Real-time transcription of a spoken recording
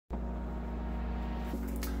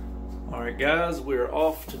Alright guys, we're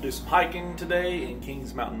off to do some hiking today in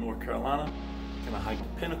Kings Mountain, North Carolina. Gonna hike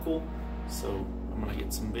the Pinnacle, so I'm gonna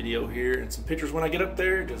get some video here and some pictures when I get up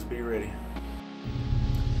there. Just be ready.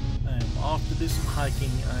 I am off to do some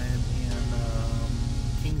hiking. I am in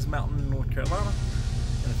Kings Mountain, North Carolina.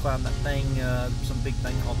 Gonna climb that thing, some big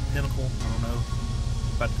thing called the Pinnacle. I don't know,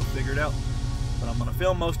 about to figure it out. But I'm gonna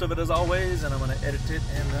film most of it as always, and I'm gonna edit it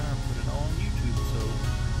and put it on YouTube.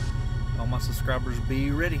 So all my subscribers,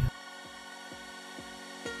 be ready.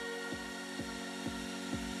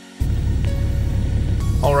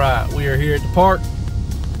 Alright, we are here at the park.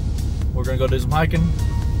 We're gonna go do some hiking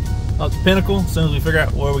up the Pinnacle as soon as we figure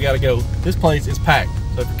out where we gotta go. This place is packed,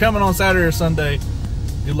 so if you're coming on Saturday or Sunday,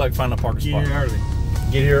 good luck finding a parking spot. Get here early.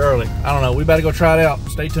 Get here early. I don't know, we better go try it out.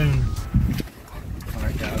 Stay tuned.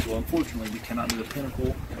 Alright guys, well unfortunately we cannot do the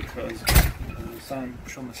Pinnacle because the sign,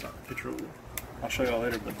 show me a picture of it. I'll show y'all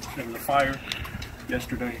later, but there was a fire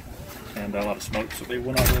yesterday and a lot of smoke, so they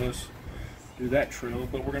will not let us do that trail,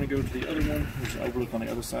 but we're going to go to the other one. There's an overlook on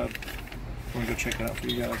the other side. We're going to go check that out for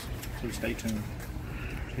you guys, so stay tuned.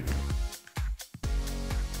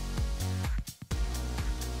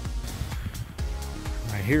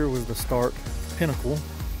 Right here was the start Pinnacle,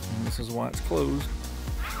 and this is why it's closed,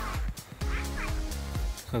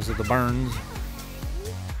 because of the burns.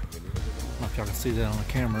 I don't know if y'all can see that on the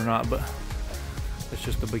camera or not, but it's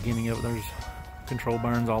just the beginning of it. There's control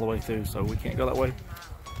burns all the way through, so we can't go that way.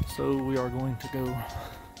 So we are going to go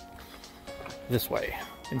this way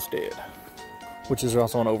instead, which is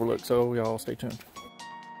also an overlook, so y'all stay tuned.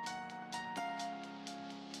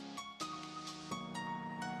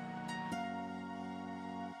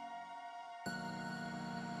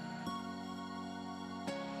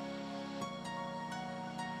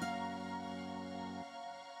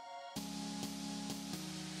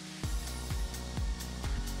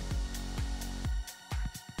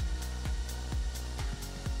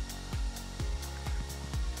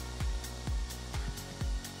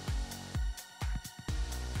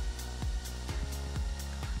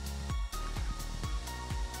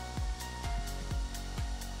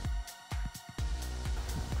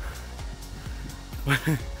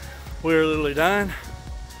 We were literally dying.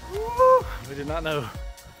 Woo! We did not know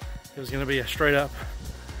it was going to be a straight up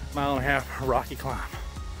 1.5 mile rocky climb.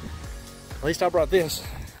 At least I brought this.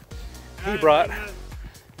 He brought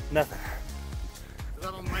nothing.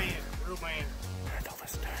 Little man, real man. Don't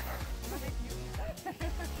listen to him.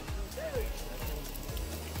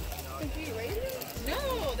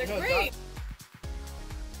 No, they're great.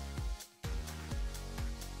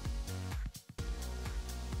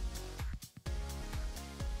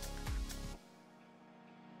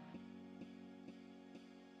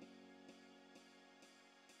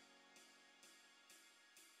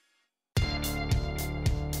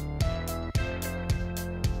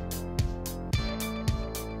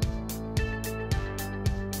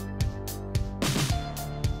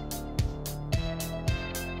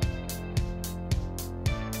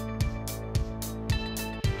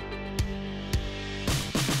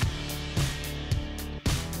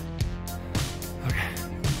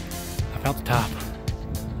 Found the top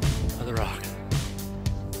of the rock,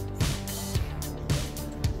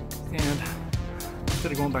 and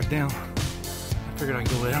instead of going back down, I figured I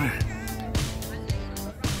could go down there.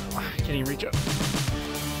 I can't even reach up. I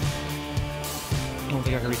don't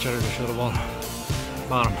think I can reach out here to show the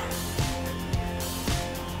bottom.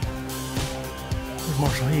 Where's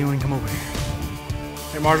Marshall? He ain't come over here.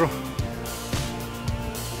 Hey Marshall.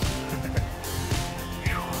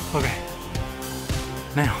 Okay.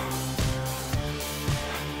 Now.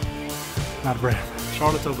 Out of breath.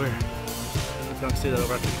 Charlotte's over here. If y'all can see that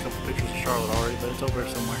over, I took a couple pictures of Charlotte already, but it's over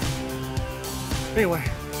here somewhere. Anyway,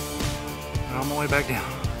 I'm on my way back down.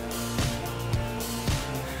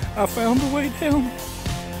 I found the way down.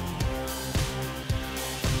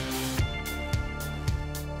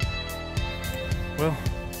 Well,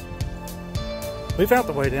 we found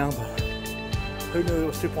the way down, but who knew it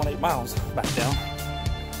was 2.8 miles back down?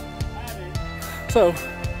 So,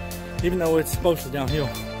 even though it's mostly downhill,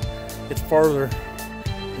 it's farther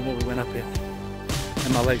than what we went uphill,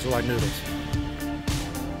 and my legs are like noodles.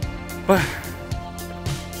 But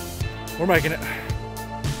we're making it.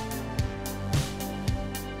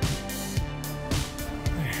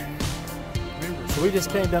 So we just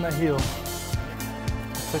came down that hill. It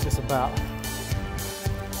took us about,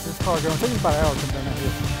 this car going, it took us about an hour to come down that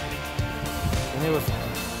hill. And it was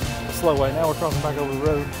a slow way. Now we're crossing back over the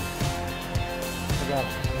road. I got,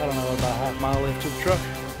 I don't know, about a 1/2 mile left to the truck.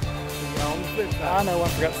 I know, I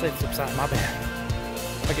forgot to say the flip side, my bad.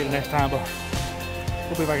 I'll get it next time, but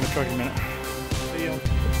we'll be back in the truck in a minute. See you.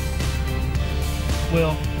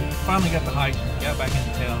 Well, finally got the hike, got back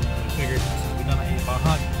into town. We figured since we done an 8 mile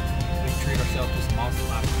hike, we treat ourselves to some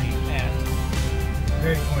awesome ice cream at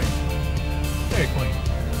Very quaint. Dairy Queen.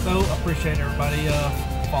 So I appreciate everybody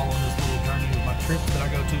following this little journey with my trips that I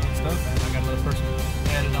go to and stuff. And I got another person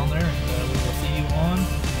added on there, and we will see you on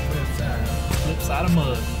Flip side. flip side of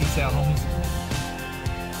mud. Peace out, homies.